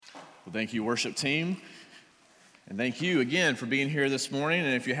Well, thank you, worship team. And thank you again for being here this morning.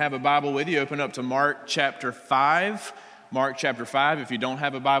 And if you have a Bible with you, open up to Mark chapter 5. Mark chapter 5. If you don't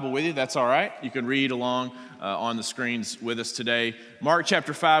have a Bible with you, that's all right. You can read along on the screens with us today. Mark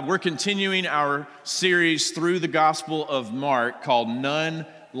chapter 5. We're continuing our series through the Gospel of Mark called None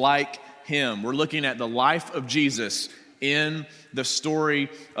Like Him. We're looking at the life of Jesus in the story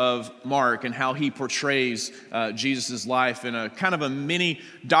of Mark and how he portrays Jesus' life in a kind of a mini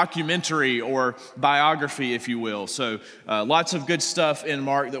documentary or biography, if you will. So lots of good stuff in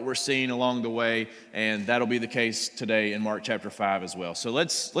Mark that we're seeing along the way, and that'll be the case today in Mark chapter 5 as well. So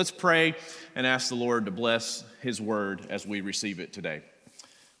let's pray and ask the Lord to bless his word as we receive it today.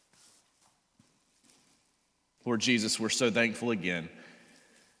 Lord Jesus, we're so thankful again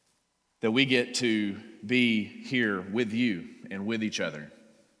that we get to be here with you and with each other.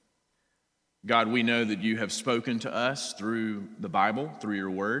 God, we know that you have spoken to us through the Bible, through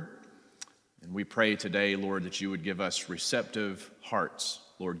your word. And we pray today, Lord, that you would give us receptive hearts.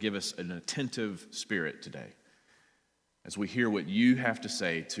 Lord, give us an attentive spirit today. As we hear what you have to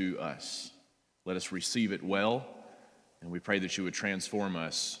say to us, let us receive it well. And we pray that you would transform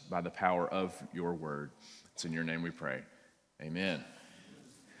us by the power of your word. It's in your name we pray. Amen.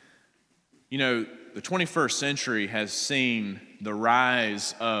 You know, the 21st century has seen the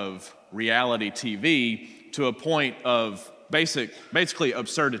rise of reality TV to a point of basically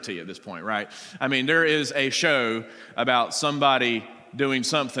absurdity at this point, right? I mean, there is a show about somebody doing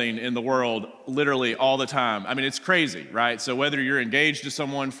something in the world literally all the time. I mean, it's crazy, right? So whether you're engaged to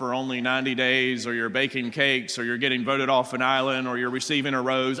someone for only 90 days or you're baking cakes or you're getting voted off an island or you're receiving a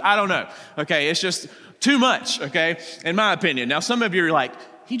rose, I don't know, okay? It's just too much, okay, in my opinion. Now, some of you are like,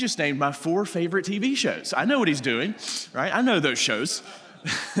 he just named my 4 favorite TV shows. I know what he's doing, right? I know those shows.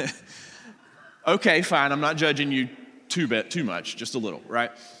 Okay, fine. I'm not judging you too much, just a little, right?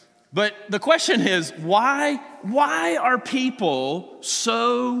 But the question is, why are people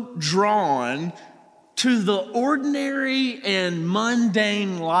so drawn to the ordinary and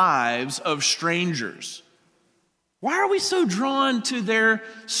mundane lives of strangers? Why are we so drawn to their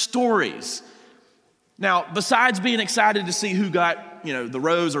stories? Now, besides being excited to see who got, the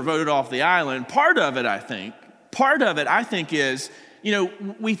rose or voted off the island, part of it, I think is,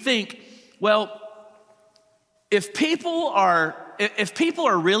 we think, well, if people are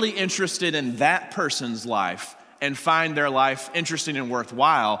really interested in that person's life and find their life interesting and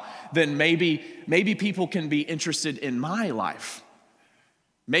worthwhile, then maybe people can be interested in my life.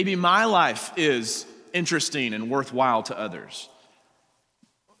 Maybe my life is interesting and worthwhile to others.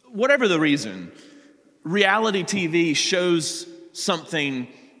 Whatever the reason, reality TV shows something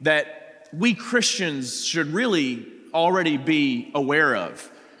that we Christians should really already be aware of,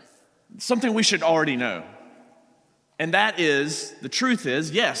 something we should already know. And that is, the truth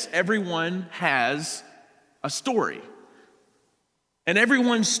is, yes, everyone has a story. And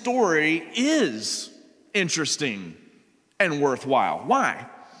everyone's story is interesting and worthwhile. Why?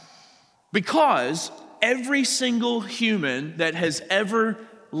 Because every single human that has ever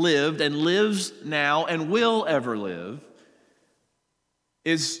lived and lives now and will ever live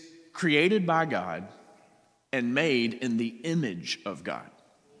is created by God and made in the image of God.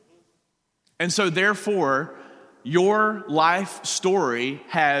 And so therefore, your life story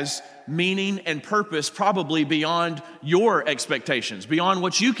has meaning and purpose probably beyond your expectations, beyond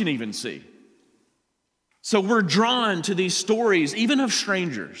what you can even see. So we're drawn to these stories, even of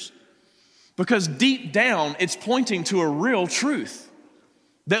strangers, because deep down it's pointing to a real truth.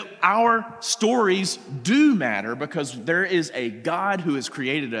 That our stories do matter because there is a God who has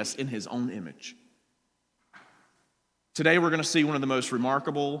created us in his own image. Today we're going to see one of the most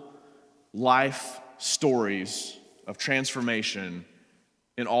remarkable life stories of transformation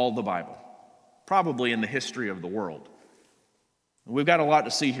in all the Bible, probably in the history of the world. We've got a lot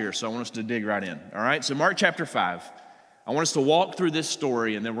to see here, so I want us to dig right in. All right, so Mark chapter 5. I want us to walk through this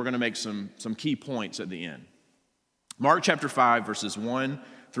story, and then we're going to make some key points at the end. Mark chapter 5, verses 1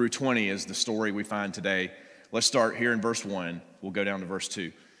 through 20 is the story we find today. Let's start here in verse 1. We'll go down to verse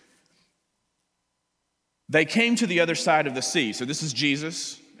 2. They came to the other side of the sea. So this is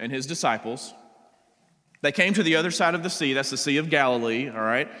Jesus and his disciples. They came to the other side of the sea. That's the Sea of Galilee, all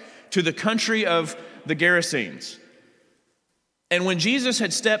right, to the country of the Gerasenes. And when Jesus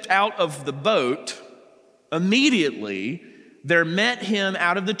had stepped out of the boat, immediately there met him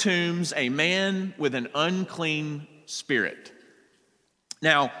out of the tombs a man with an unclean spirit.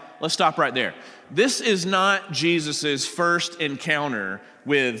 Now, let's stop right there. This is not Jesus's first encounter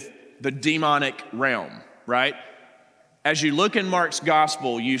with the demonic realm, right? As you look in Mark's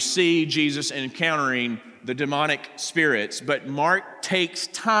gospel, you see Jesus encountering the demonic spirits, but Mark takes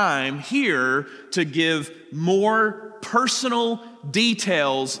time here to give more personal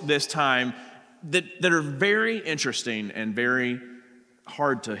details this time that are very interesting and very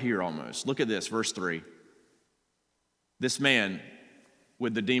hard to hear almost. Look at this, verse 3. This man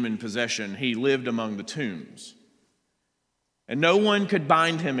with the demon possession, he lived among the tombs. And no one could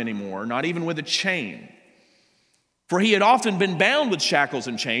bind him anymore, not even with a chain. For he had often been bound with shackles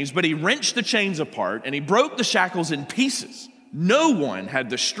and chains, but he wrenched the chains apart and he broke the shackles in pieces. No one had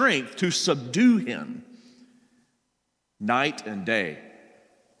the strength to subdue him. Night and day,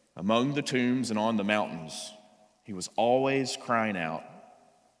 among the tombs and on the mountains, he was always crying out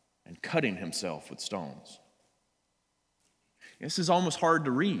and cutting himself with stones. This is almost hard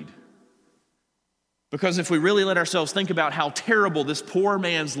to read. Because if we really let ourselves think about how terrible this poor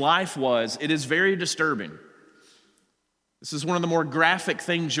man's life was, it is very disturbing. This is one of the more graphic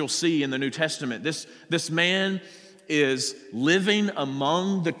things you'll see in the New Testament. This man is living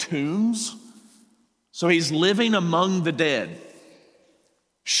among the tombs, so he's living among the dead,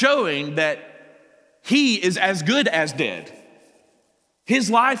 showing that he is as good as dead.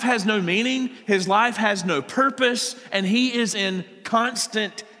 His life has no meaning, his life has no purpose, and he is in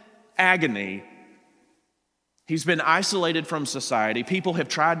constant agony. He's been isolated from society. People have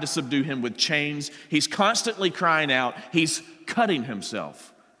tried to subdue him with chains. He's constantly crying out. He's cutting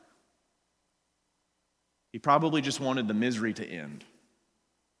himself. He probably just wanted the misery to end.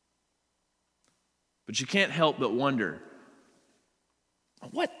 But you can't help but wonder,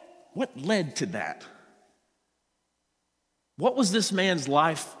 what led to that? What was this man's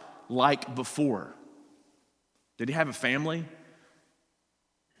life like before? Did he have a family?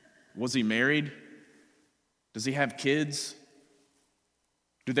 Was he married? Does he have kids?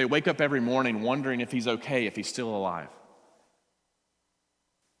 Do they wake up every morning wondering if he's okay, if he's still alive?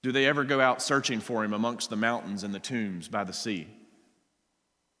 Do they ever go out searching for him amongst the mountains and the tombs by the sea?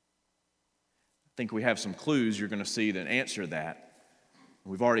 I think we have some clues you're going to see that answer that.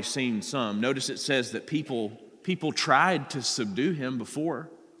 We've already seen some. Notice it says that people tried to subdue him before,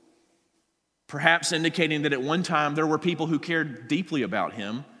 perhaps indicating that at one time there were people who cared deeply about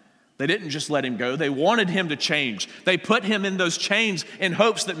him. They didn't just let him go. They wanted him to change. They put him in those chains in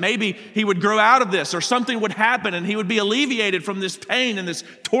hopes that maybe he would grow out of this or something would happen and he would be alleviated from this pain and this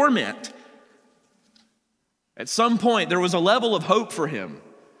torment. At some point, there was a level of hope for him.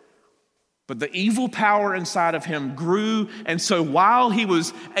 But the evil power inside of him grew, and so while he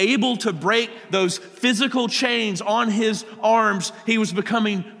was able to break those physical chains on his arms, he was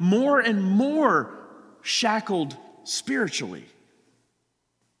becoming more and more shackled spiritually.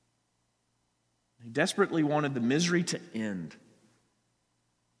 He desperately wanted the misery to end.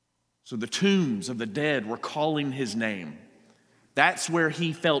 So the tombs of the dead were calling his name. That's where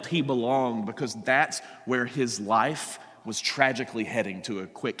he felt he belonged, because that's where his life was tragically heading to a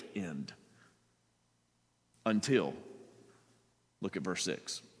quick end. Until, look at verse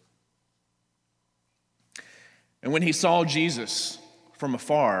 6. And when he saw Jesus from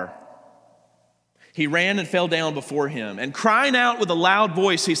afar, he ran and fell down before him, and crying out with a loud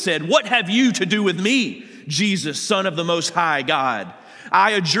voice, he said, "What have you to do with me, Jesus, Son of the Most High God?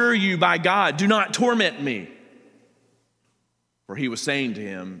 I adjure you by God, do not torment me." For he was saying to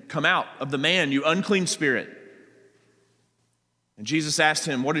him, "Come out of the man, you unclean spirit." And Jesus asked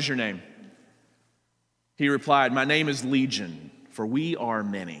him, "What is your name?" He replied, "My name is Legion, for we are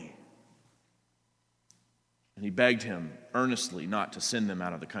many." And he begged him earnestly not to send them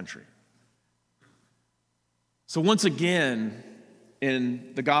out of the country. So once again,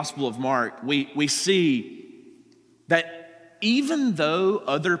 in the Gospel of Mark, we see that even though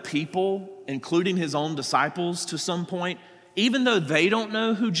other people, including his own disciples to some point, even though they don't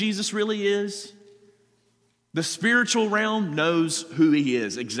know who Jesus really is, the spiritual realm knows who he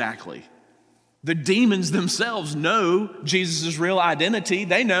is exactly. The demons themselves know Jesus' real identity.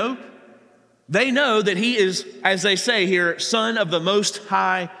 They know that he is, as they say here, Son of the Most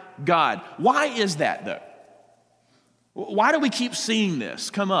High God. Why is that, though? Why do we keep seeing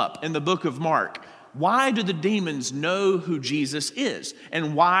this come up in the book of Mark? Why do the demons know who Jesus is?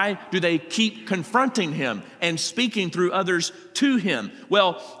 And why do they keep confronting him and speaking through others to him?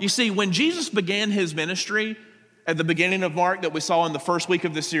 Well, you see, when Jesus began his ministry at the beginning of Mark that we saw in the first week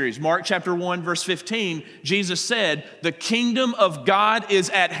of this series, Mark chapter 1, verse 15, Jesus said, "The kingdom of God is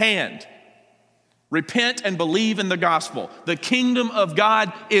at hand. Repent and believe in the gospel. The kingdom of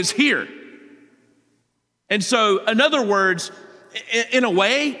God is here." And so, in other words, in a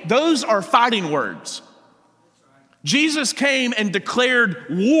way, those are fighting words. Jesus came and declared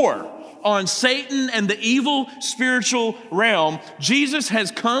war on Satan and the evil spiritual realm, Jesus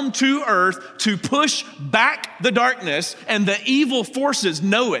has come to earth to push back the darkness, and the evil forces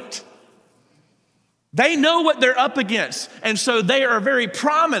know it. They know what they're up against, and so they are very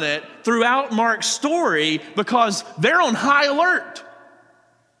prominent throughout Mark's story because they're on high alert.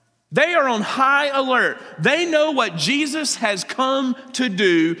 They are on high alert. They know what Jesus has come to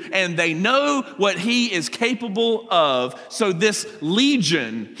do, and they know what he is capable of. So this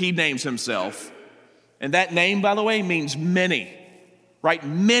legion, he names himself, and that name, by the way, means many, right?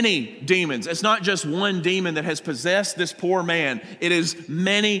 Many demons. It's not just one demon that has possessed this poor man. It is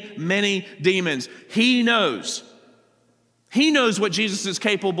many, many demons. He knows. He knows what Jesus is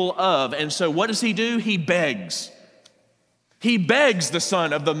capable of, and so what does he do? He begs. He begs the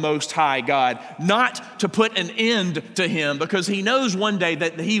Son of the Most High God not to put an end to him because he knows one day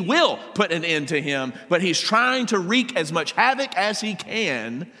that he will put an end to him, but he's trying to wreak as much havoc as he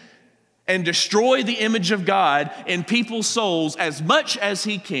can and destroy the image of God in people's souls as much as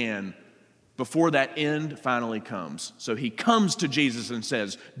he can before that end finally comes. So he comes to Jesus and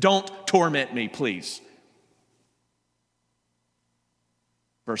says, "Don't torment me, please."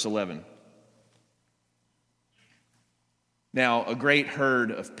 Verse 11. Now, a great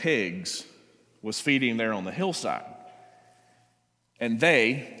herd of pigs was feeding there on the hillside. And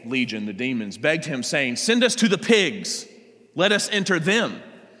they, Legion, the demons, begged him, saying, "Send us to the pigs. Let us enter them."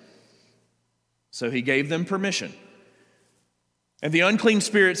 So he gave them permission. And the unclean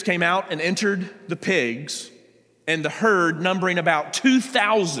spirits came out and entered the pigs, and the herd, numbering about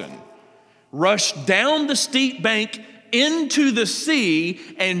 2,000, rushed down the steep bank into the sea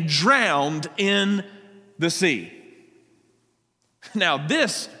and drowned in the sea. Now,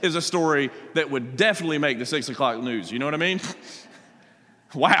 this is a story that would definitely make the 6 o'clock news. You know what I mean?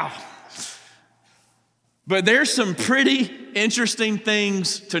 Wow. But there's some pretty interesting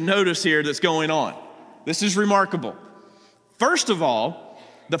things to notice here that's going on. This is remarkable. First of all,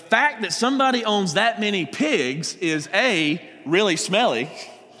 the fact that somebody owns that many pigs is A, really smelly,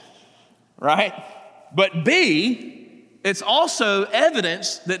 right? But B, it's also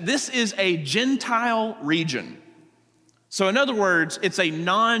evidence that this is a Gentile region. So in other words, it's a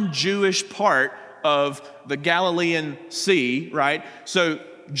non-Jewish part of the Galilean Sea, right? So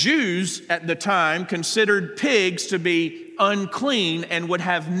Jews at the time considered pigs to be unclean and would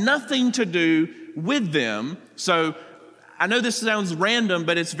have nothing to do with them. So I know this sounds random,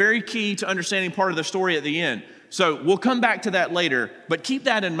 but it's very key to understanding part of the story at the end. So we'll come back to that later, but keep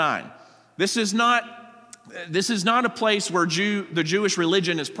that in mind. This is not a place where the Jewish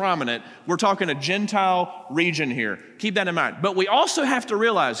religion is prominent. We're talking a Gentile region here. Keep that in mind. But we also have to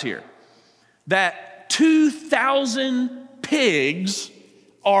realize here that 2,000 pigs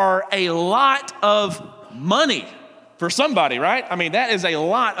are a lot of money for somebody, right? I mean, that is a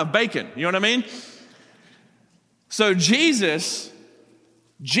lot of bacon. You know what I mean? So Jesus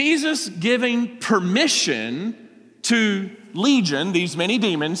giving permission to Legion, these many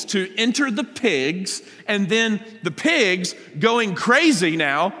demons, to enter the pigs, and then the pigs going crazy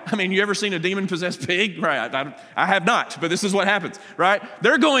now. I mean, you ever seen a demon-possessed pig? Right, I have not, but this is what happens, right?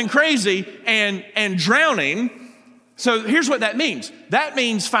 They're going crazy and drowning. So here's what that means. That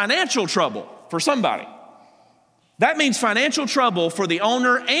means financial trouble for somebody. That means financial trouble for the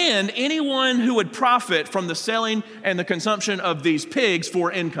owner and anyone who would profit from the selling and the consumption of these pigs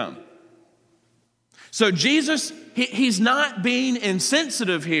for income. So Jesus, he's not being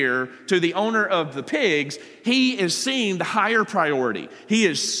insensitive here to the owner of the pigs. He is seeing the higher priority. He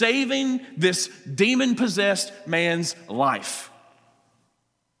is saving this demon-possessed man's life.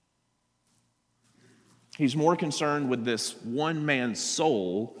 He's more concerned with this one man's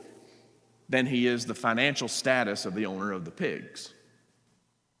soul than he is the financial status of the owner of the pigs.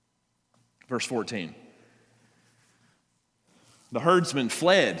 Verse 14. The herdsman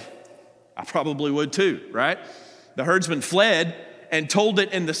fled. I probably would too, right? The herdsman fled and told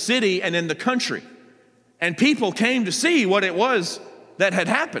it in the city and in the country. And people came to see what it was that had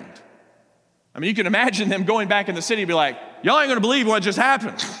happened. I mean, you can imagine them going back in the city and be like, "Y'all ain't gonna believe what just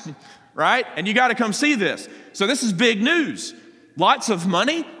happened," right? And you gotta come see this. So this is big news. Lots of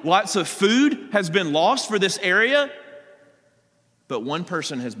money, lots of food has been lost for this area, but one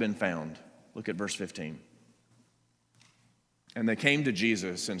person has been found. Look at verse 15. And they came to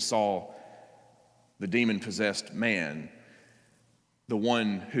Jesus and saw the demon-possessed man, the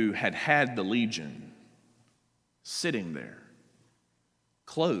one who had had the legion, sitting there,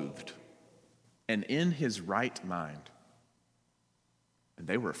 clothed and in his right mind. And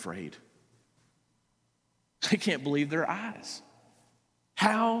they were afraid. They can't believe their eyes.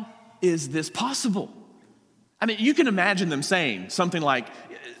 How is this possible? I mean, you can imagine them saying something like,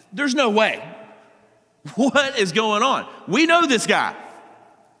 there's no way. What is going on? We know this guy.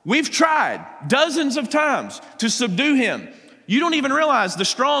 We've tried dozens of times to subdue him. You don't even realize the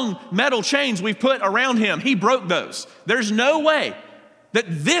strong metal chains we've put around him. He broke those. There's no way that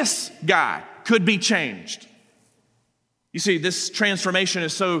this guy could be changed. You see, this transformation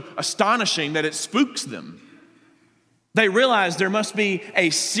is so astonishing that it spooks them. They realize there must be a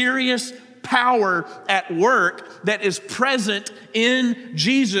serious power at work that is present in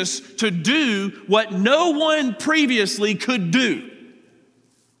Jesus to do what no one previously could do,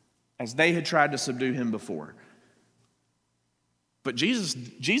 as they had tried to subdue him before. But Jesus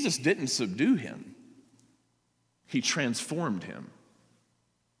didn't subdue him. He transformed him.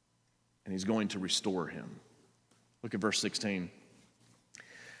 And he's going to restore him. Look at verse 16.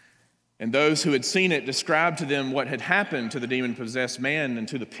 And those who had seen it described to them what had happened to the demon-possessed man and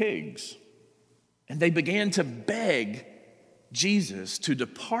to the pigs. And they began to beg Jesus to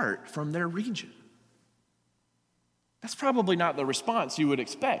depart from their region. That's probably not the response you would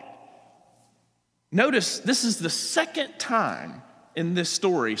expect. Notice this is the second time in this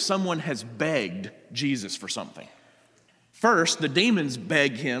story someone has begged Jesus for something. First, the demons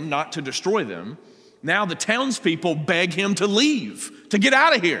beg him not to destroy them. Now the townspeople beg him to leave, to get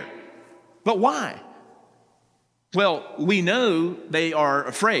out of here. But why? Well, we know they are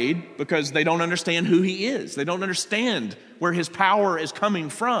afraid because they don't understand who he is. They don't understand where his power is coming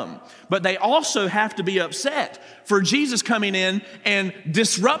from. But they also have to be upset for Jesus coming in and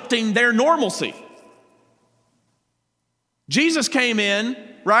disrupting their normalcy. Jesus came in,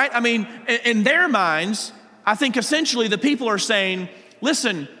 right? I mean, in their minds, I think essentially the people are saying,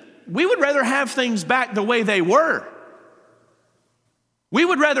 listen, we would rather have things back the way they were. We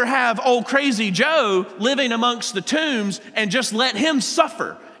would rather have old crazy Joe living amongst the tombs and just let him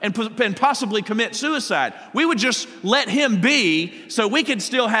suffer and possibly commit suicide. We would just let him be so we could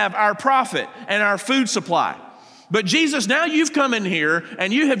still have our profit and our food supply. But Jesus, now you've come in here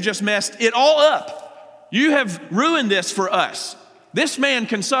and you have just messed it all up. You have ruined this for us. This man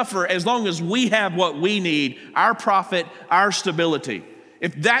can suffer as long as we have what we need, our profit, our stability.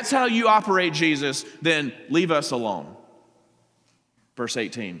 If that's how you operate, Jesus, then leave us alone. Verse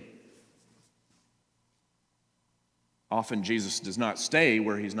 18. Often Jesus does not stay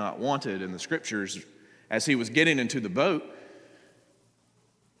where he's not wanted in the scriptures. As he was getting into the boat,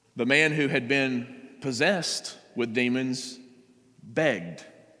 the man who had been possessed with demons begged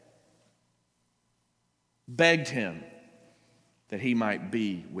him that he might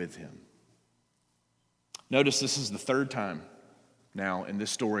be with him. Notice this is the third time now in this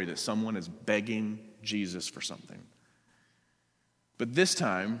story that someone is begging Jesus for something. But this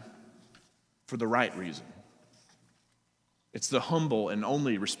time, for the right reason. It's the humble and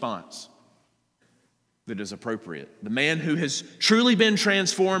only response that is appropriate. The man who has truly been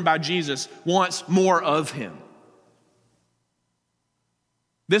transformed by Jesus wants more of him.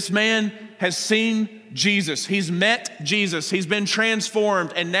 This man has seen Jesus. He's met Jesus. He's been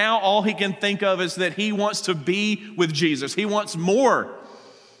transformed. And now all he can think of is that he wants to be with Jesus. He wants more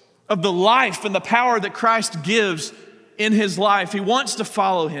of the life and the power that Christ gives in his life. He wants to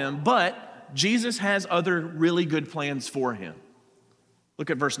follow him, but Jesus has other really good plans for him. Look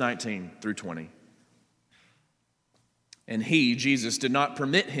at verse 19 through 20. And he, Jesus, did not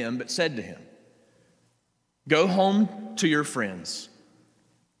permit him, but said to him, "Go home to your friends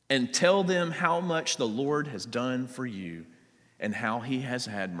and tell them how much the Lord has done for you and how he has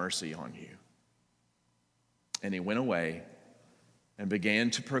had mercy on you." And he went away and began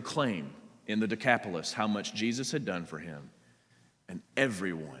to proclaim in the Decapolis how much Jesus had done for him, and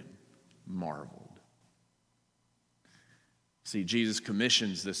everyone marveled. See, Jesus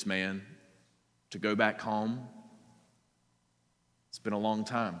commissions this man to go back home. It's been a long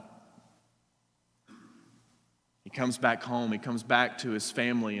time. He comes back home. He comes back to his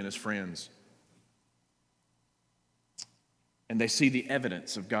family and his friends. And they see the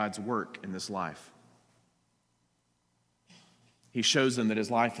evidence of God's work in this life. He shows them that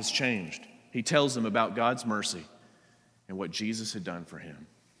his life has changed. He tells them about God's mercy and what Jesus had done for him.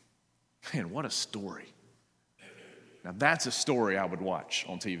 Man, what a story. Now that's a story I would watch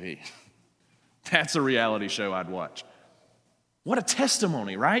on TV. That's a reality show I'd watch. What a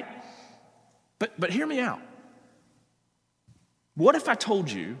testimony, right? But hear me out. What if I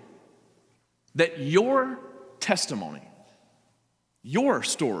told you that your testimony, your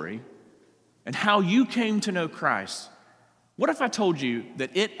story, and how you came to know Christ, what if I told you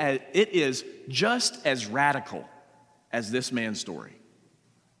that it is just as radical as this man's story?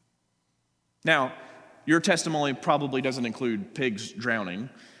 Now, your testimony probably doesn't include pigs drowning.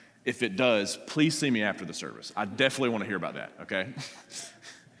 If it does, please see me after the service. I definitely want to hear about that, okay?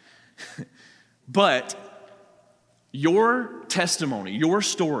 But your testimony, your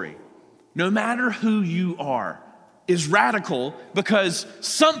story, no matter who you are, is radical because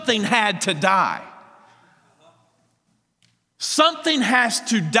something had to die. Something has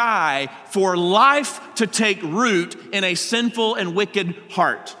to die for life to take root in a sinful and wicked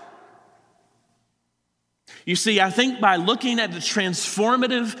heart. You see, I think by looking at the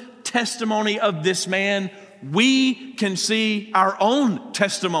transformative testimony of this man, we can see our own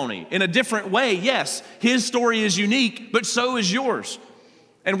testimony in a different way. Yes, his story is unique, but so is yours,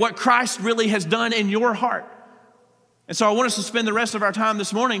 and what Christ really has done in your heart. And so I want us to spend the rest of our time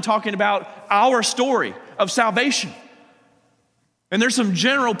this morning talking about our story of salvation. And there's some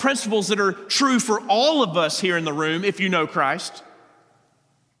general principles that are true for all of us here in the room if you know Christ.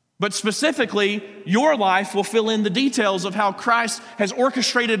 But specifically, your life will fill in the details of how Christ has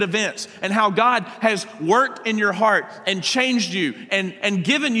orchestrated events and how God has worked in your heart and changed you and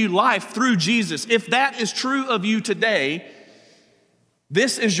given you life through Jesus. If that is true of you today,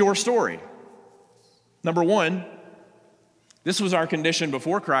 this is your story. Number one, this was our condition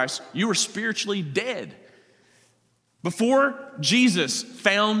before Christ. You were spiritually dead. Before Jesus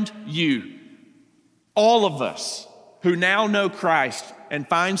found you, all of us who now know Christ and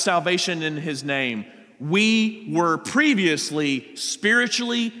find salvation in his name, we were previously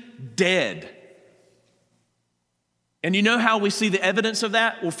spiritually dead. And you know how we see the evidence of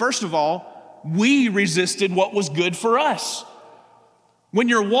that? Well, first of all, we resisted what was good for us. When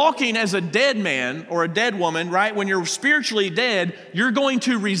you're walking as a dead man or a dead woman, right? When you're spiritually dead, you're going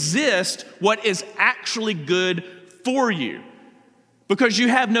to resist what is actually good for you because you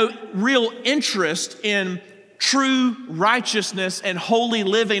have no real interest in true righteousness and holy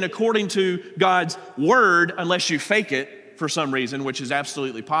living according to God's word unless you fake it for some reason, which is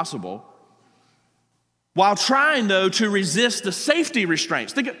absolutely possible. While trying, though, to resist the safety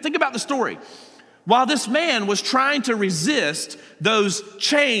restraints. Think about the story. While this man was trying to resist those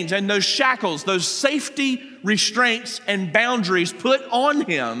chains and those shackles, those safety restraints and boundaries put on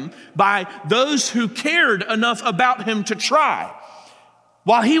him by those who cared enough about him to try,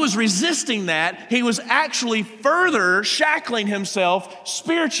 while he was resisting that, he was actually further shackling himself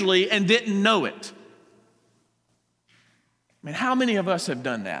spiritually and didn't know it. I mean, how many of us have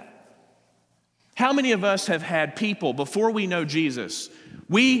done that? How many of us have had people, before we know Jesus,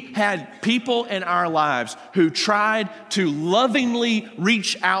 we had people in our lives who tried to lovingly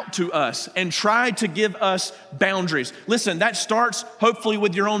reach out to us and tried to give us boundaries. Listen, that starts hopefully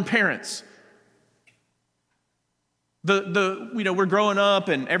with your own parents. We're growing up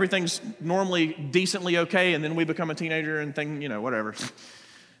and everything's normally decently okay, and then we become a teenager and whatever.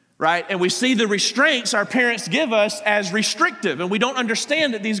 Right? And we see the restraints our parents give us as restrictive, and we don't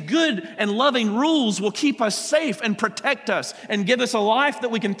understand that these good and loving rules will keep us safe and protect us and give us a life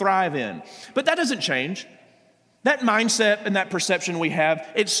that we can thrive in. But that doesn't change. That mindset and that perception we have,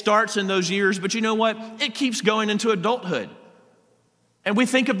 it starts in those years, but you know what? It keeps going into adulthood. And we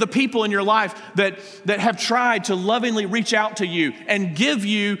think of the people in your life that have tried to lovingly reach out to you and give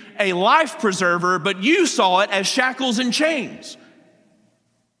you a life preserver, but you saw it as shackles and chains.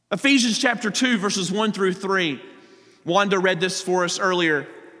 Ephesians chapter 2, verses 1 through 3. Wanda read this for us earlier,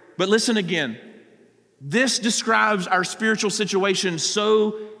 but listen again. This describes our spiritual situation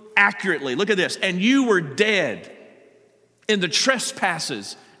so accurately. Look at this. And you were dead in the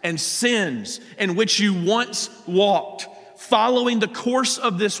trespasses and sins in which you once walked, following the course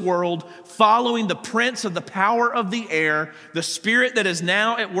of this world, following the prince of the power of the air, the spirit that is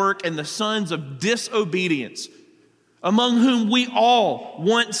now at work in the sons of disobedience, among whom we all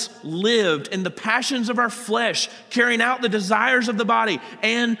once lived in the passions of our flesh, carrying out the desires of the body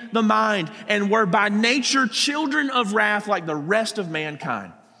and the mind, and were by nature children of wrath like the rest of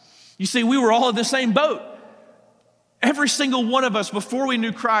mankind. You see, we were all in the same boat. Every single one of us, before we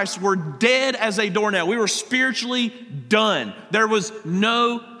knew Christ, were dead as a doornail. We were spiritually done. There was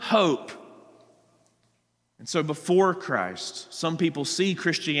no hope. And so before Christ, some people see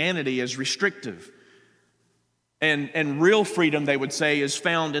Christianity as restrictive. And real freedom, they would say, is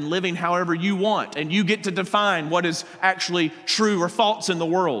found in living however you want. And you get to define what is actually true or false in the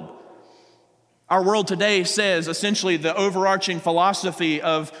world. Our world today says, essentially, the overarching philosophy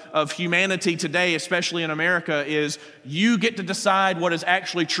of humanity today, especially in America, is you get to decide what is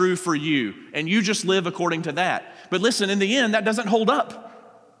actually true for you. And you just live according to that. But listen, in the end, that doesn't hold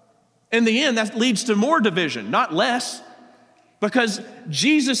up. In the end, that leads to more division, not less. Because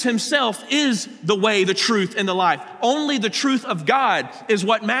Jesus himself is the way, the truth, and the life. Only the truth of God is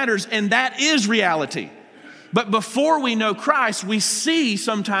what matters, and that is reality. But before we know Christ, we see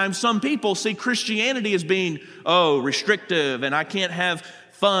sometimes some people see Christianity as being, restrictive, and I can't have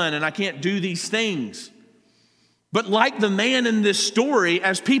fun and I can't do these things. But like the man in this story,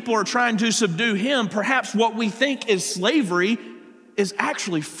 as people are trying to subdue him, perhaps what we think is slavery is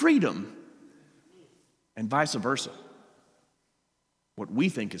actually freedom, and vice versa. What we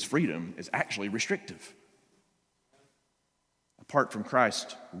think is freedom is actually restrictive. Apart from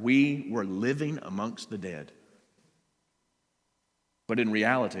Christ, we were living amongst the dead. But in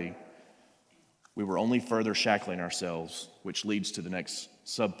reality, we were only further shackling ourselves, which leads to the next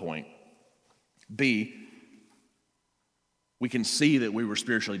subpoint. B, we can see that we were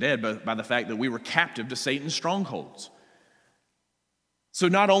spiritually dead by the fact that we were captive to Satan's strongholds. So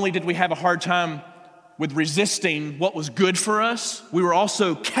not only did we have a hard time with resisting what was good for us, we were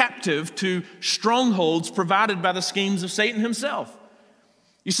also captive to strongholds provided by the schemes of Satan himself.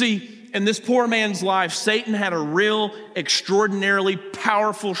 You see, in this poor man's life, Satan had a real, extraordinarily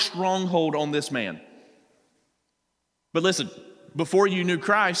powerful stronghold on this man. But listen, before you knew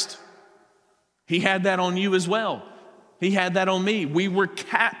Christ, he had that on you as well. He had that on me. We were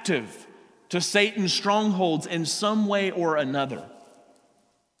captive to Satan's strongholds in some way or another.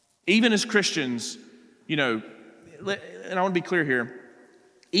 Even as Christians, and I want to be clear here,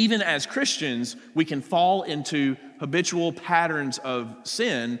 even as Christians, we can fall into habitual patterns of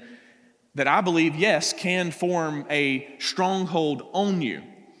sin that I believe, yes, can form a stronghold on you.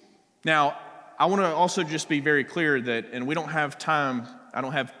 Now, I want to also just be very clear that, and we don't have time, I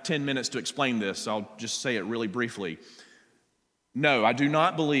don't have 10 minutes to explain this, so I'll just say it really briefly. No, I do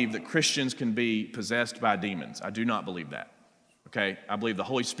not believe that Christians can be possessed by demons. I do not believe that. Okay, I believe the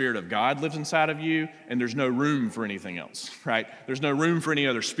Holy Spirit of God lives inside of you, and there's no room for anything else, right? There's no room for any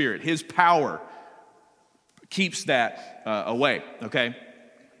other spirit. His power keeps that away, okay?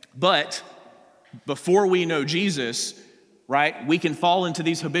 But before we know Jesus, right, we can fall into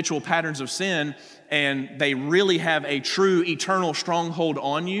these habitual patterns of sin, and they really have a true eternal stronghold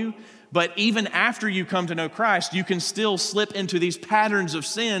on you. But even after you come to know Christ, you can still slip into these patterns of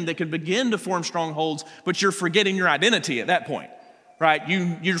sin that can begin to form strongholds, but you're forgetting your identity at that point. Right?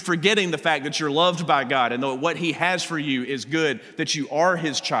 You're forgetting the fact that you're loved by God and that what He has for you is good, that you are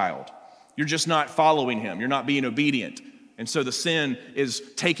His child. You're just not following Him. You're not being obedient. And so the sin is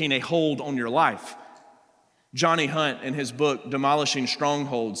taking a hold on your life. Johnny Hunt, in his book, Demolishing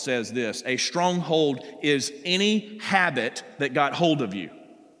Strongholds, says this: a stronghold is any habit that got hold of you.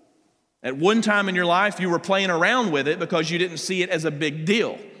 At one time in your life, you were playing around with it because you didn't see it as a big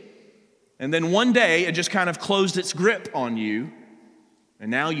deal. And then one day, it just kind of closed its grip on you, and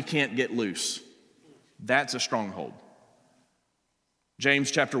now you can't get loose. That's a stronghold.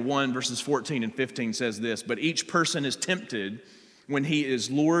 James chapter 1, verses 14 and 15 says this: but each person is tempted when he is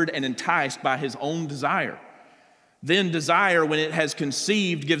lured and enticed by his own desire. Then desire, when it has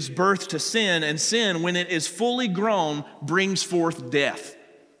conceived, gives birth to sin, and sin, when it is fully grown, brings forth death.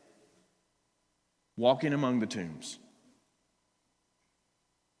 Walking among the tombs,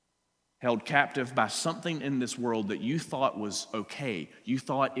 held captive by something in this world that you thought was okay. You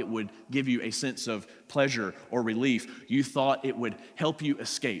thought it would give you a sense of pleasure or relief. You thought it would help you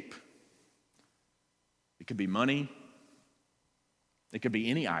escape. It could be money. It could be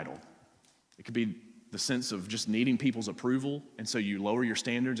any idol. It could be the sense of just needing people's approval, and so you lower your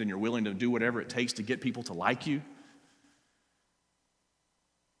standards and you're willing to do whatever it takes to get people to like you.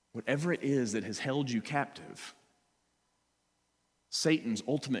 Whatever it is that has held you captive, Satan's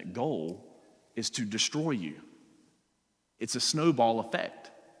ultimate goal is to destroy you. It's a snowball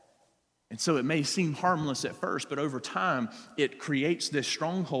effect. And so it may seem harmless at first, but over time, it creates this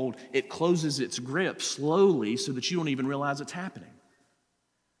stronghold. It closes its grip slowly so that you don't even realize it's happening.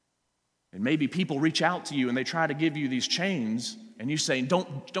 And maybe people reach out to you and they try to give you these chains, and you say,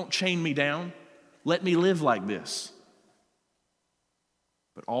 don't chain me down. Let me live like this.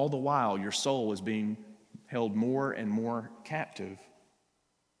 But all the while, your soul is being held more and more captive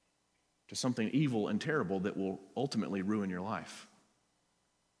to something evil and terrible that will ultimately ruin your life.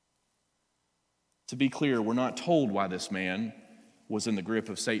 To be clear, we're not told why this man was in the grip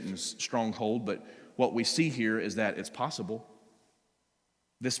of Satan's stronghold, but what we see here is that it's possible.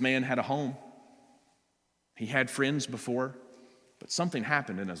 This man had a home. He had friends before, but something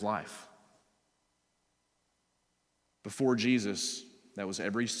happened in his life. Before Jesus, that was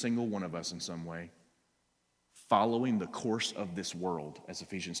every single one of us in some way, following the course of this world, as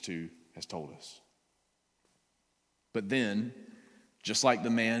Ephesians 2 has told us. But then, just like the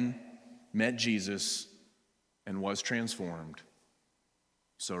man met Jesus and was transformed,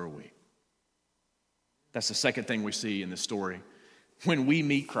 so are we. That's the second thing we see in this story. When we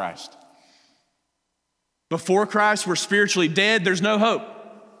meet Christ. Before Christ, we're spiritually dead. There's no hope.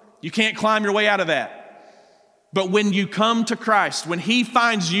 You can't climb your way out of that. But when you come to Christ, when he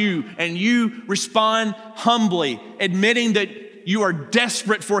finds you and you respond humbly, admitting that you are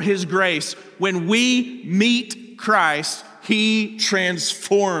desperate for his grace, when we meet Christ, he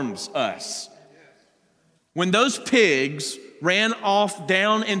transforms us. When those pigs ran off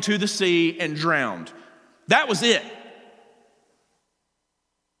down into the sea and drowned, that was it.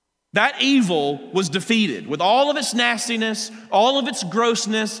 That evil was defeated. With all of its nastiness, all of its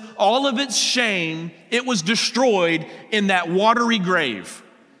grossness, all of its shame, it was destroyed in that watery grave.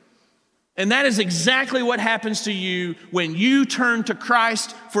 And that is exactly what happens to you when you turn to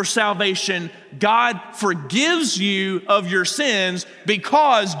Christ for salvation. God forgives you of your sins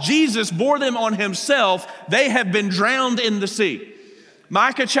because Jesus bore them on himself. They have been drowned in the sea.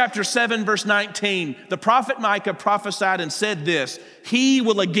 Micah chapter 7, verse 19, the prophet Micah prophesied and said this: he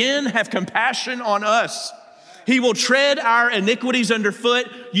will again have compassion on us. He will tread our iniquities underfoot.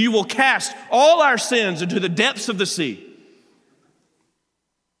 You will cast all our sins into the depths of the sea.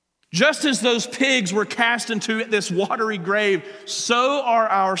 Just as those pigs were cast into this watery grave, so are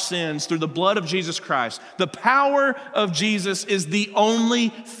our sins through the blood of Jesus Christ. The power of Jesus is the only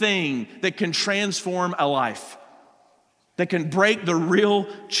thing that can transform a life, that can break the real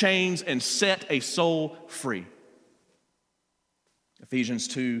chains and set a soul free. Ephesians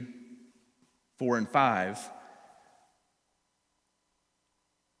 2, 4 and 5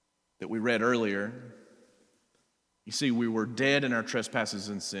 that we read earlier. You see, we were dead in our trespasses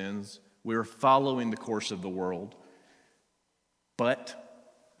and sins. We were following the course of the world. But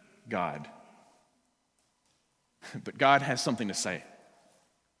God has something to say.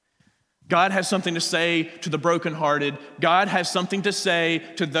 God has something to say to the brokenhearted. God has something to say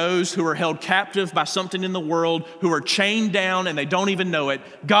to those who are held captive by something in the world, who are chained down and they don't even know it.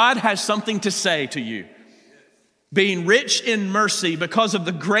 God has something to say to you. Being rich in mercy because of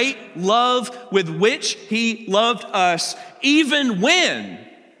the great love with which he loved us, even when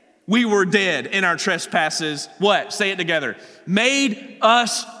we were dead in our trespasses. What? Say it together. Made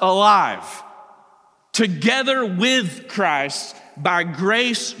us alive together with Christ. By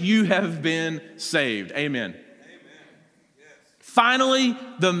grace you have been saved. Amen. Amen. Yes. Finally,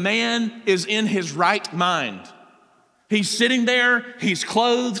 the man is in his right mind. He's sitting there, he's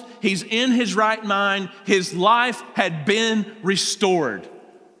clothed, he's in his right mind. His life had been restored.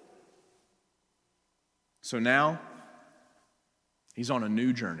 So now, he's on a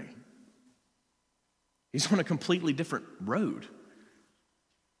new journey. He's on a completely different road.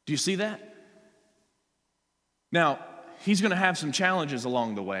 Do you see that? Now, he's going to have some challenges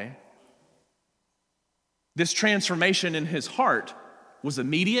along the way. This transformation in his heart was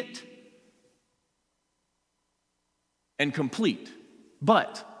immediate and complete.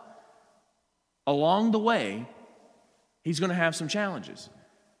 But along the way, he's going to have some challenges.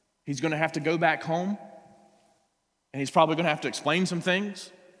 He's going to have to go back home, and he's probably going to have to explain some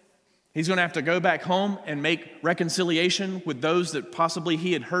things. He's going to have to go back home and make reconciliation with those that possibly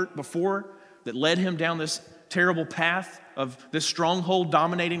he had hurt before, that led him down this terrible path of this stronghold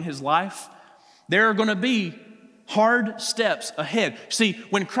dominating his life. There are going to be hard steps ahead. See,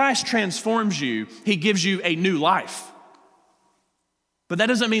 when Christ transforms you, he gives you a new life. But that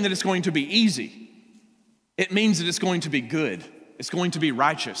doesn't mean that it's going to be easy. It means that it's going to be good. It's going to be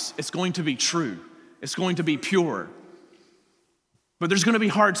righteous. It's going to be true. It's going to be pure. But there's going to be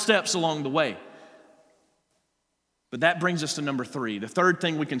hard steps along the way. But that brings us to number 3. The third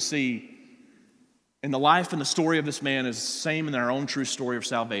thing we can see in the life and the story of this man is the same in our own true story of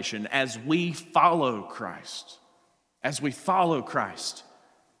salvation. As we follow Christ,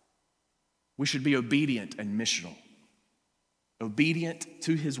 we should be obedient and missional. Obedient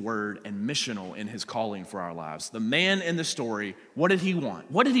to his word and missional in his calling for our lives. The man in the story, what did he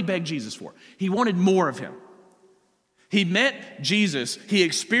want? What did he beg Jesus for? He wanted more of him. He met Jesus. He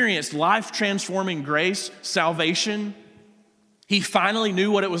experienced life-transforming grace, salvation. He finally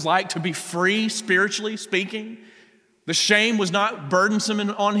knew what it was like to be free, spiritually speaking. The shame was not burdensome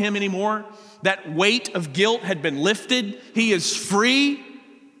on him anymore. That weight of guilt had been lifted. He is free.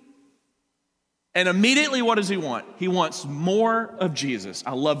 And immediately, what does he want? He wants more of Jesus.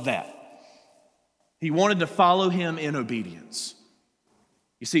 I love that. He wanted to follow him in obedience.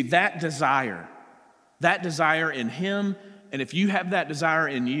 You see, that desire in him, and if you have that desire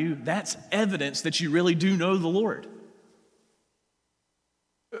in you, that's evidence that you really do know the Lord.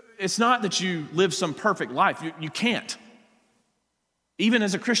 It's not that you live some perfect life. You can't. Even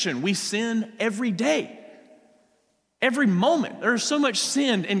as a Christian, we sin every day. Every moment. There's so much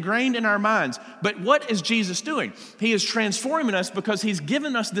sin ingrained in our minds. But what is Jesus doing? He is transforming us because he's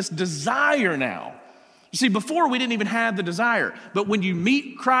given us this desire now You see, before we didn't even have the desire. But when you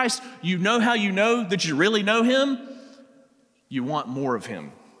meet Christ, you know how you know that you really know him? You want more of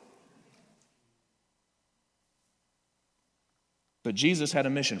him. But Jesus had a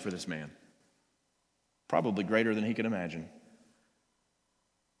mission for this man, probably greater than he could imagine.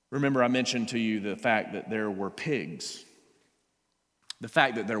 Remember, I mentioned to you the fact that there were pigs. The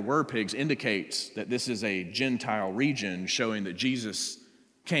fact that there were pigs indicates that this is a Gentile region, showing that Jesus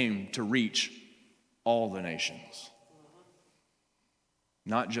came to reach all the nations,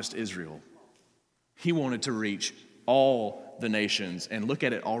 not just Israel. He wanted to reach all the nations. And look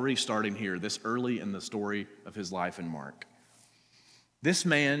at it already starting here, this early in the story of his life in Mark. This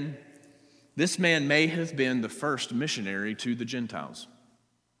man may have been the first missionary to the Gentiles.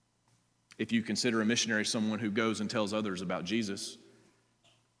 If you consider a missionary someone who goes and tells others about Jesus.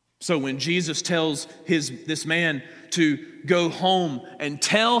 So when Jesus tells this man to go home and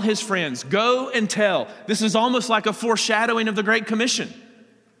tell his friends, go and tell, this is almost like a foreshadowing of the Great Commission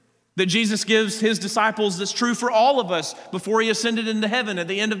that Jesus gives his disciples that's true for all of us before he ascended into heaven at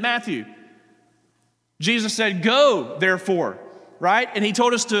the end of Matthew. Jesus said, go, therefore, right? And he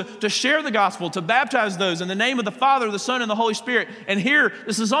told us to share the gospel, to baptize those in the name of the Father, the Son, and the Holy Spirit. And here,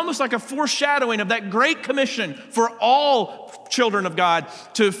 this is almost like a foreshadowing of that great commission for all children of God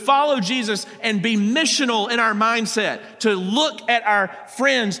to follow Jesus and be missional in our mindset, to look at our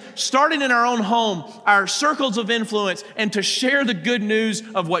friends, starting in our own home, our circles of influence, and to share the good news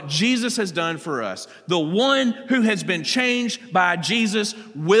of what Jesus has done for us. The one who has been changed by Jesus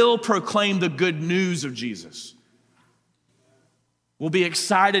will proclaim the good news of Jesus. We'll be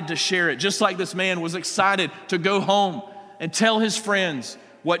excited to share it, just like this man was excited to go home and tell his friends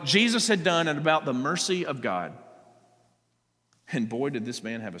what Jesus had done and about the mercy of God. And boy, did this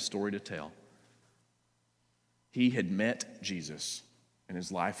man have a story to tell. He had met Jesus, and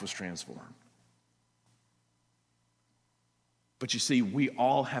his life was transformed. But you see, we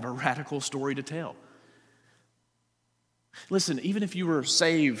all have a radical story to tell. Listen, even if you were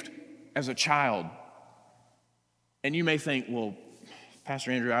saved as a child, and you may think, well,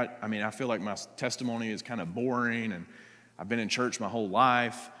 Pastor Andrew, I feel like my testimony is kind of boring and I've been in church my whole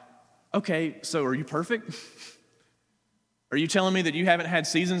life. Okay, so are you perfect? Are you telling me that you haven't had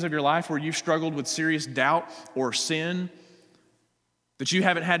seasons of your life where you've struggled with serious doubt or sin? That you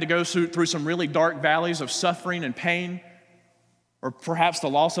haven't had to go through some really dark valleys of suffering and pain? Or perhaps the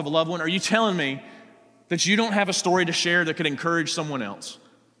loss of a loved one? Are you telling me that you don't have a story to share that could encourage someone else?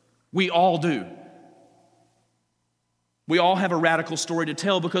 We all do. We all have a radical story to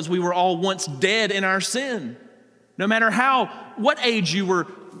tell because we were all once dead in our sin. No matter what age you were,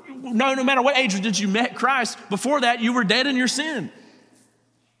 no matter what age did you met Christ, before that you were dead in your sin.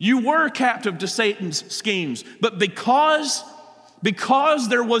 You were captive to Satan's schemes. But because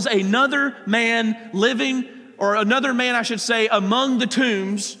there was another man living, or another man I should say, among the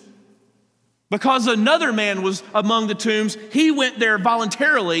tombs, because another man was among the tombs, he went there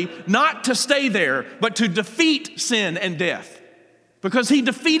voluntarily, not to stay there, but to defeat sin and death. Because he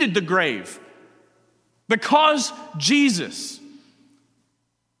defeated the grave. Because Jesus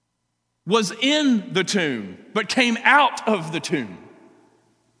was in the tomb, but came out of the tomb,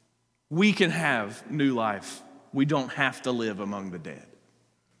 we can have new life. We don't have to live among the dead.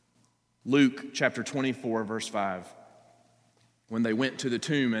 Luke chapter 24, verse 5. When they went to the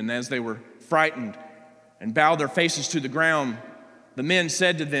tomb, and as they were frightened and bowed their faces to the ground, the men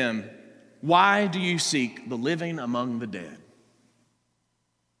said to them, "Why do you seek the living among the dead?"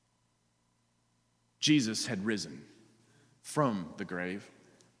 Jesus had risen from the grave.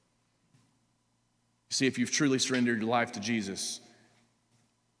 You see, if you've truly surrendered your life to Jesus,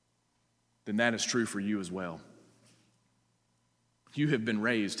 then that is true for you as well. You have been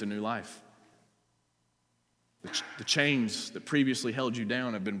raised to new life. The chains that previously held you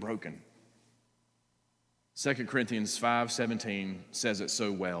down have been broken. 2 Corinthians 5:17 says it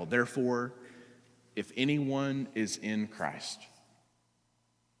so well. Therefore, if anyone is in Christ,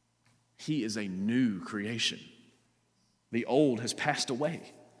 he is a new creation. The old has passed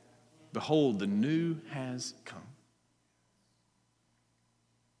away. Behold, the new has come.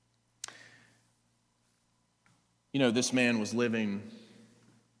 You know, this man was living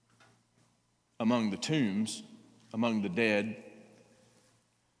among the tombs, among the dead.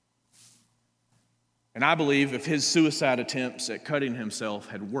 And I believe if his suicide attempts at cutting himself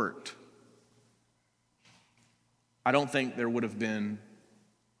had worked, I don't think there would have been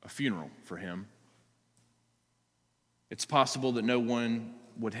a funeral for him. It's possible that no one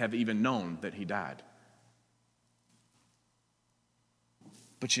would have even known that he died.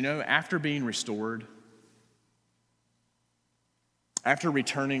 But you know, after being restored, After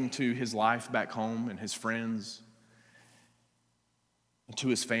returning to his life back home and his friends and to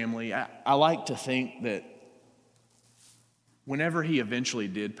his family, I like to think that whenever he eventually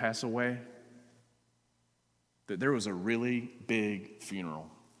did pass away, that there was a really big funeral.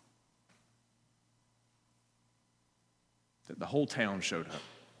 That the whole town showed up.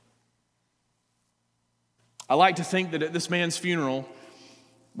 I like to think that at this man's funeral,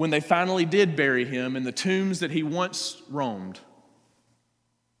 when they finally did bury him in the tombs that he once roamed,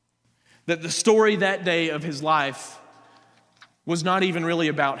 that the story that day of his life was not even really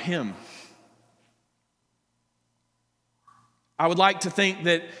about him. I would like to think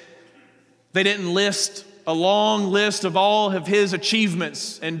that they didn't list a long list of all of his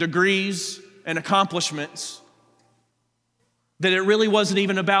achievements and degrees and accomplishments, that it really wasn't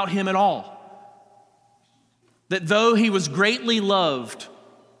even about him at all. That though he was greatly loved,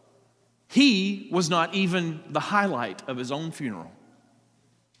 he was not even the highlight of his own funeral,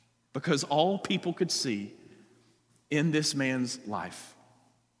 because all people could see in this man's life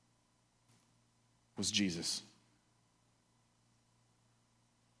was Jesus.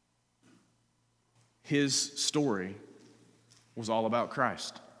 His story was all about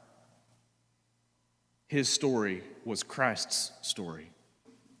Christ. His story was Christ's story.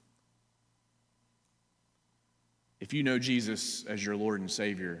 If you know Jesus as your Lord and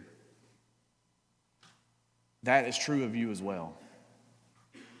Savior, that is true of you as well.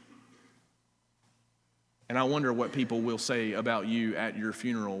 And I wonder what people will say about you at your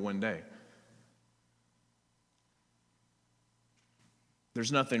funeral one day.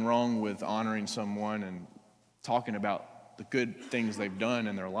 There's nothing wrong with honoring someone and talking about the good things they've done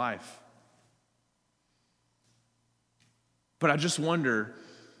in their life. But I just wonder,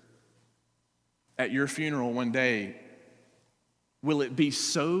 at your funeral one day, will it be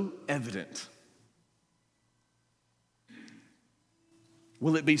so evident?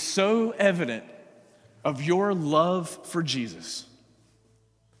 Will it be so evident of your love for Jesus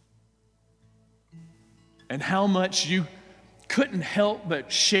and how much you couldn't help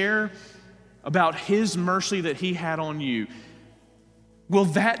but share about his mercy that he had on you? Will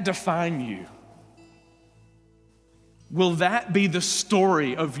that define you? Will that be the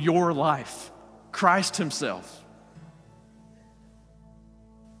story of your life? Christ himself.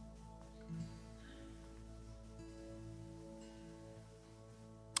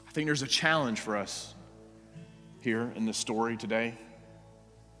 I think there's a challenge for us here in this story today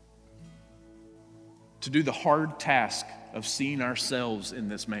to do the hard task of seeing ourselves in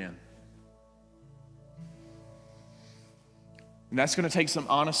this man. And that's going to take some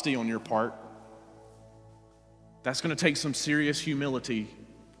honesty on your part. That's going to take some serious humility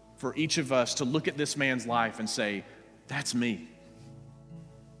for each of us to look at this man's life and say, that's me.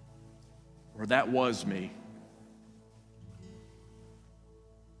 Or that was me.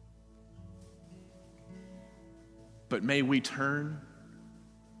 But may we turn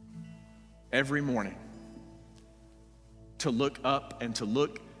every morning to look up and to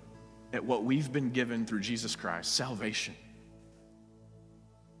look at what we've been given through Jesus Christ, salvation.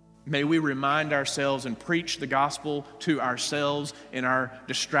 May we remind ourselves and preach the gospel to ourselves in our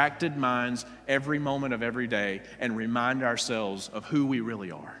distracted minds every moment of every day and remind ourselves of who we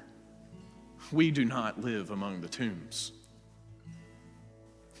really are. We do not live among the tombs.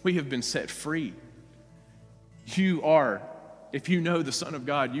 We have been set free. You are, if you know the Son of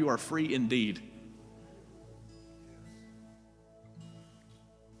God, you are free indeed.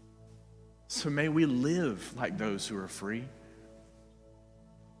 So may we live like those who are free.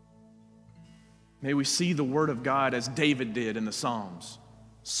 May we see the word of God as David did in the Psalms,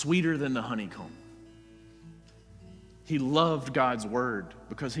 sweeter than the honeycomb. He loved God's word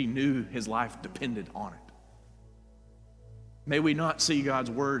because he knew his life depended on it. May we not see God's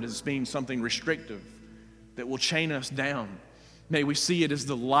word as being something restrictive that will chain us down. May we see it as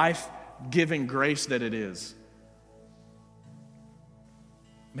the life-giving grace that it is.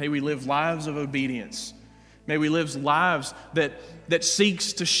 May we live lives of obedience. May we live lives that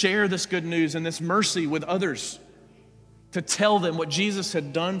seeks to share this good news and this mercy with others, to tell them what Jesus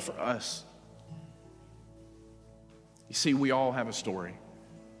had done for us. You see, we all have a story.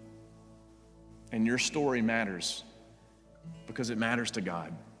 And your story matters because it matters to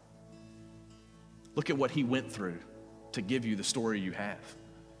God. Look at what he went through to give you the story you have.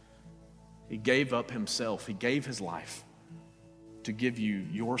 He gave up himself. He gave his life to give you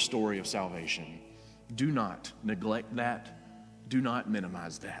your story of salvation. Do not neglect that. Do not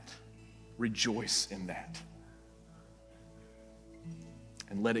minimize that. Rejoice in that.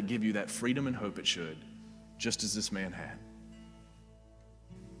 And let it give you that freedom and hope it should, just as this man had.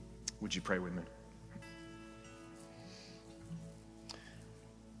 Would you pray with me?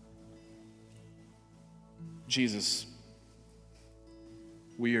 Jesus,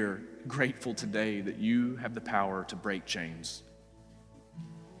 we are grateful today that you have the power to break chains.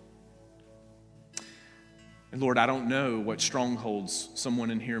 And Lord, I don't know what strongholds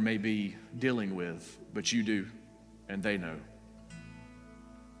someone in here may be dealing with, but you do, and they know.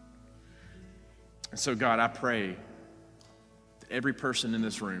 And so, God, I pray that every person in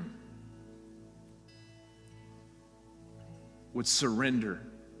this room would surrender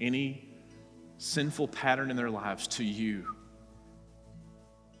any sinful pattern in their lives to you.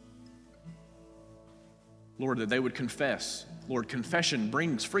 Lord, that they would confess. Lord, confession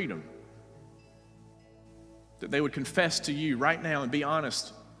brings freedom. That they would confess to you right now and be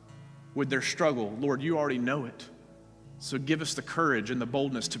honest with their struggle. Lord, you already know it. So give us the courage and the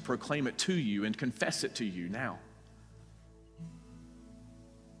boldness to proclaim it to you and confess it to you now.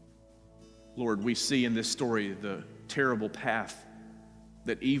 Lord, we see in this story the terrible path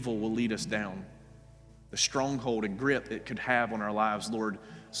that evil will lead us down, the stronghold and grip it could have on our lives. Lord,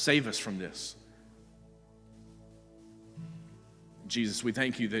 save us from this. Jesus, we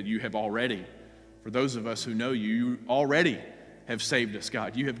thank you that you have already, for those of us who know you, you already have saved us,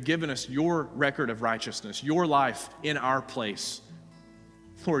 God. You have given us your record of righteousness, your life in our place.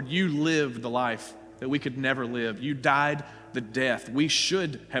 Lord, you lived the life that we could never live. You died the death we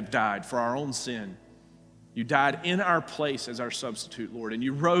should have died for our own sin. You died in our place as our substitute, Lord, and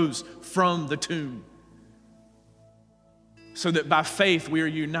you rose from the tomb so that by faith we are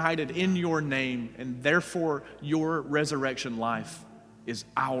united in your name, and therefore your resurrection life is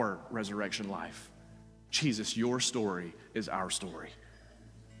our resurrection life. Jesus, your story is our story.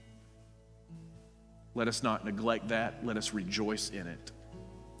 Let us not neglect that. Let us rejoice in it,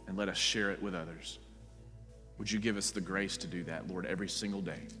 and let us share it with others. Would you give us the grace to do that, Lord, every single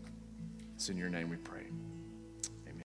day? It's in your name we pray.